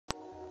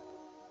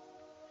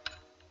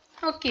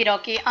Okie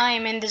dokie, I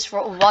am in this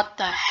world. What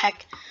the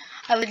heck?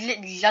 I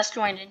legit just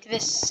joined into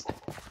this.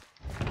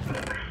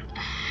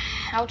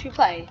 How to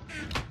play?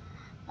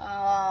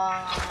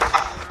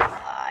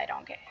 I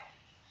don't care.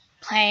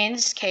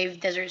 Plains, cave,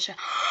 desert.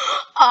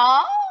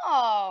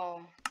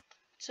 Oh!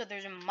 So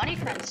there's a money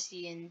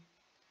currency in.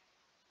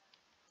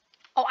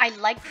 Oh, I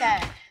like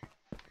that.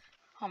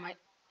 Oh my.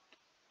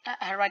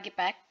 How do I get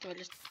back? Do I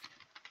just.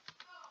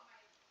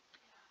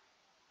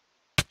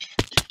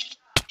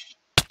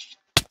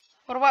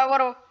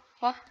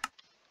 What?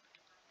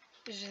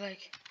 Is it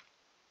like.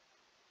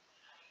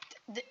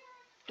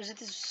 Was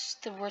it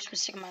the worst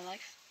mistake of my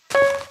life?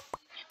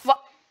 What?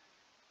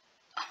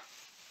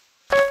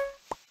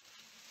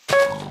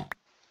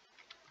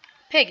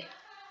 Pig.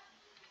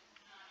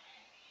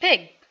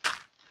 Pig.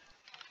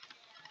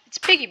 It's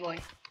Piggy Boy.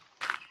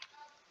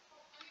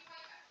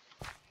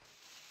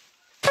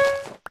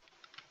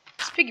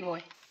 It's Piggy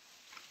Boy.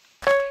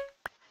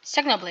 It's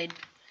Technoblade.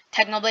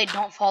 Technoblade,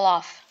 don't fall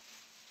off.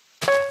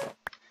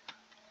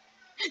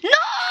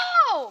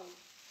 No!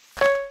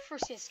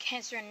 First he has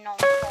cancer and no one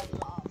falls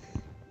off.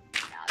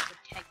 Now it's a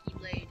Techie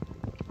Blade.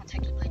 Not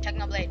Techie Blade,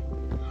 Technoblade.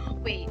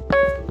 Wait.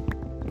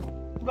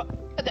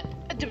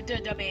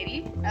 The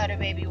baby? The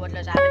baby, what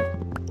does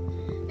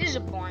happen? This is a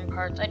boring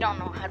part. I don't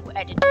know how to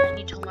edit. I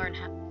need to learn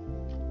how.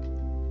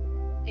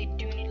 I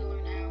do need to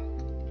learn how.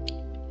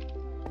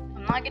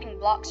 I'm not getting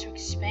blocks to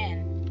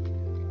expand.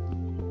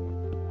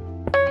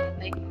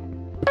 Like.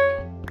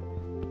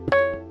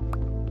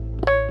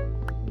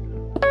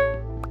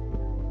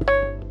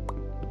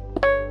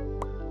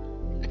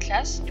 A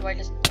class? Do I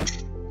just.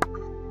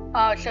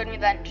 Oh, it showed me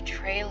that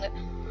trailer.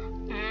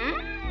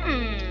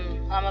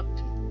 I'm up.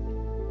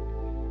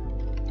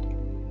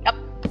 Yep.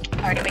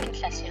 Already making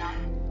class, you know.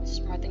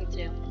 Smart thing to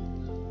do.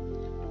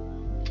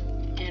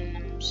 And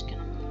I'm just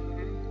gonna.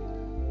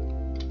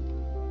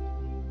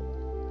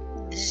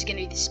 This is gonna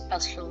be the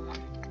special one.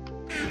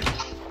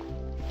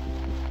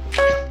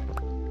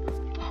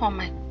 Oh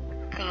my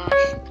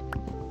gosh.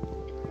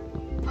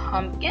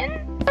 Pumpkin?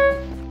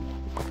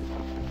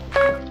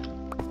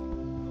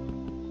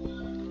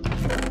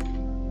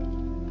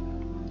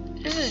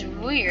 This is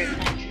weird.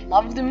 I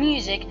love the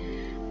music,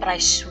 but I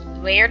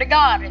swear to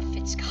God, if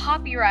it's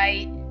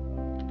copyright.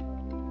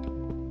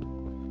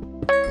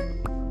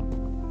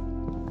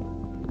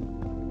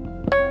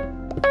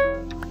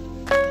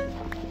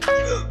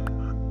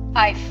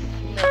 I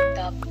flipped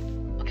up.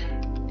 Okay,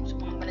 so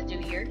what I'm gonna do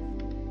here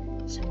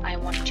is I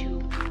want it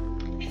to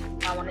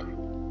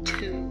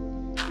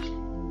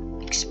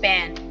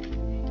expand.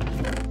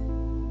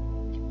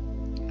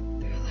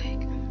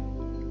 Like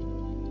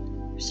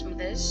some of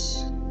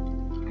this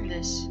and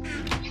this.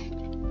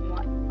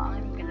 What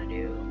I'm gonna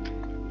do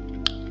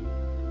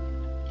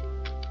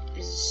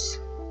is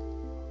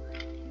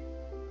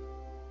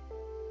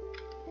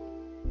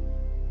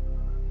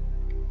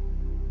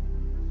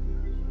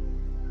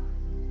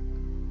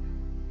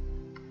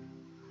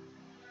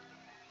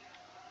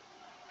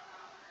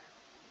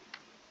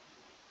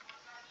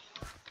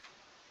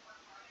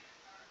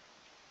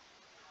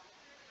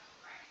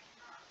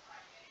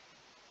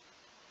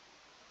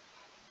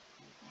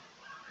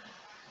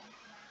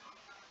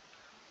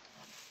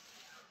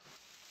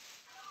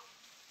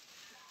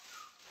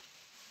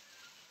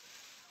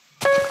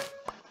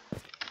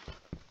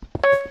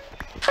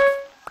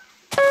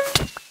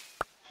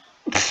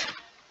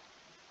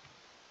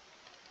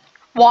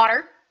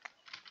water,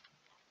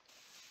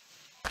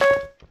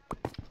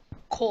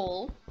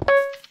 coal.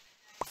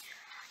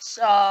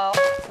 So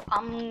I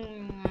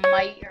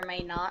might or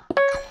may not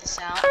cut this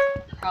out.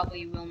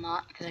 Probably will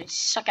not because I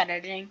suck at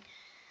editing.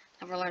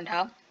 Never learned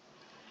how.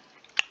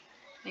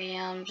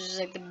 And this is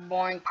like the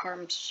boring part.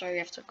 I'm sorry I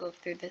have to go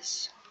through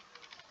this.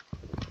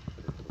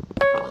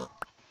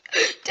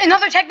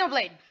 Another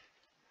Technoblade.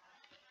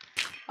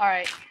 All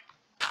right.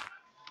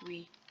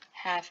 We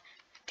have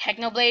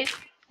Technoblade.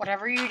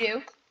 Whatever you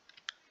do.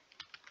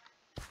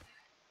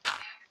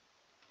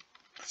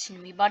 Listen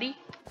to me, buddy.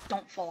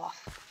 Don't fall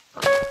off.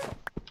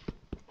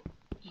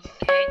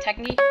 Okay,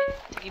 Techie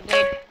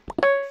Blade.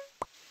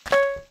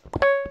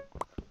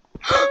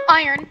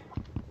 Iron.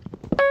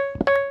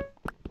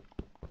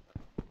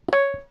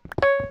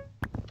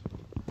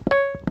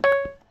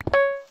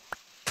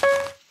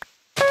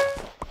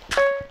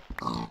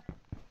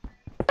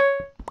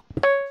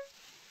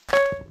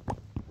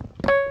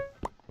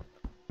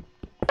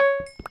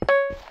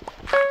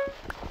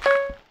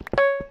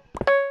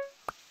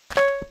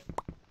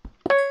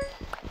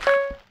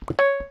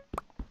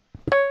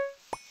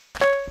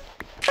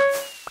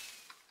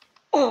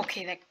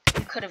 Okay, that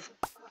could have.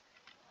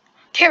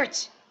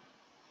 Carrots!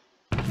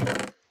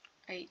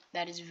 Right,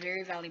 that is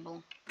very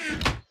valuable.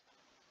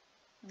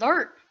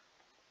 Dirt!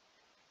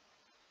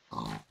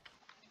 Well,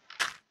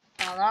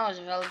 that was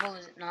valuable,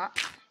 is it not?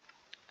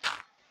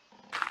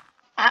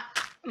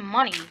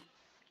 Money.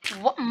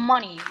 What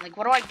money? Like,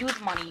 what do I do with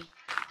money?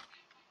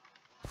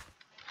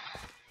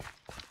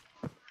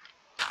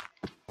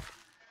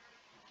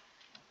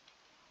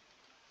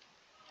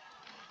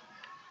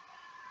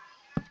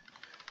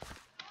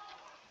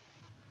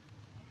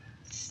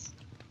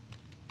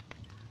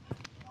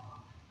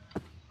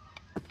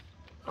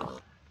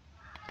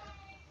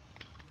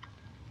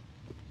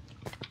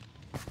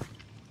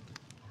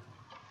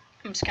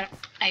 just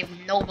gonna. I have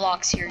no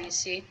blocks here, you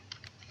see.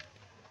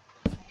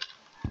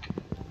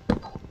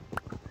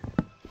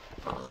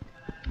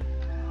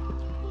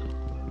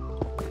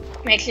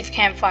 Makeshift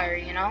campfire,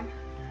 you know?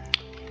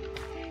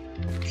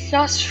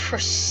 Just for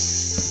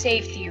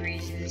safety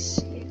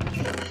reasons.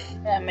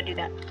 Yeah, I'm gonna do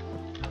that.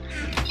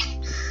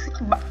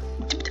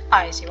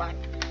 I see why.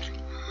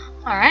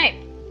 Alright.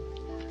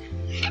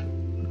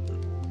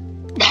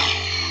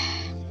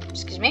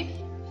 Excuse me.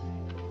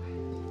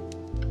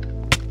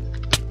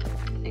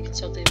 I can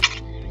still do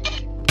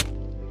damage.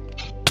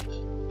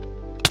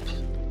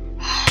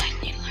 I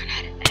need to learn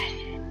how to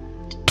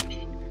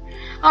edit.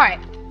 Alright.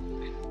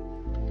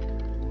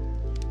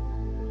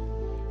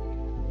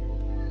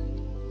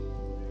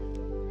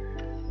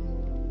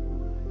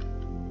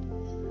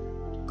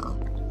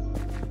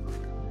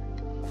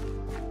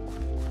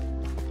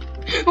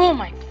 Oh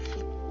my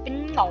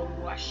flippin'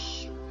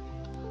 gosh.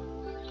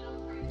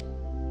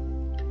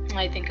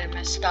 I think I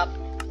messed up.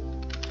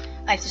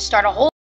 I have to start a whole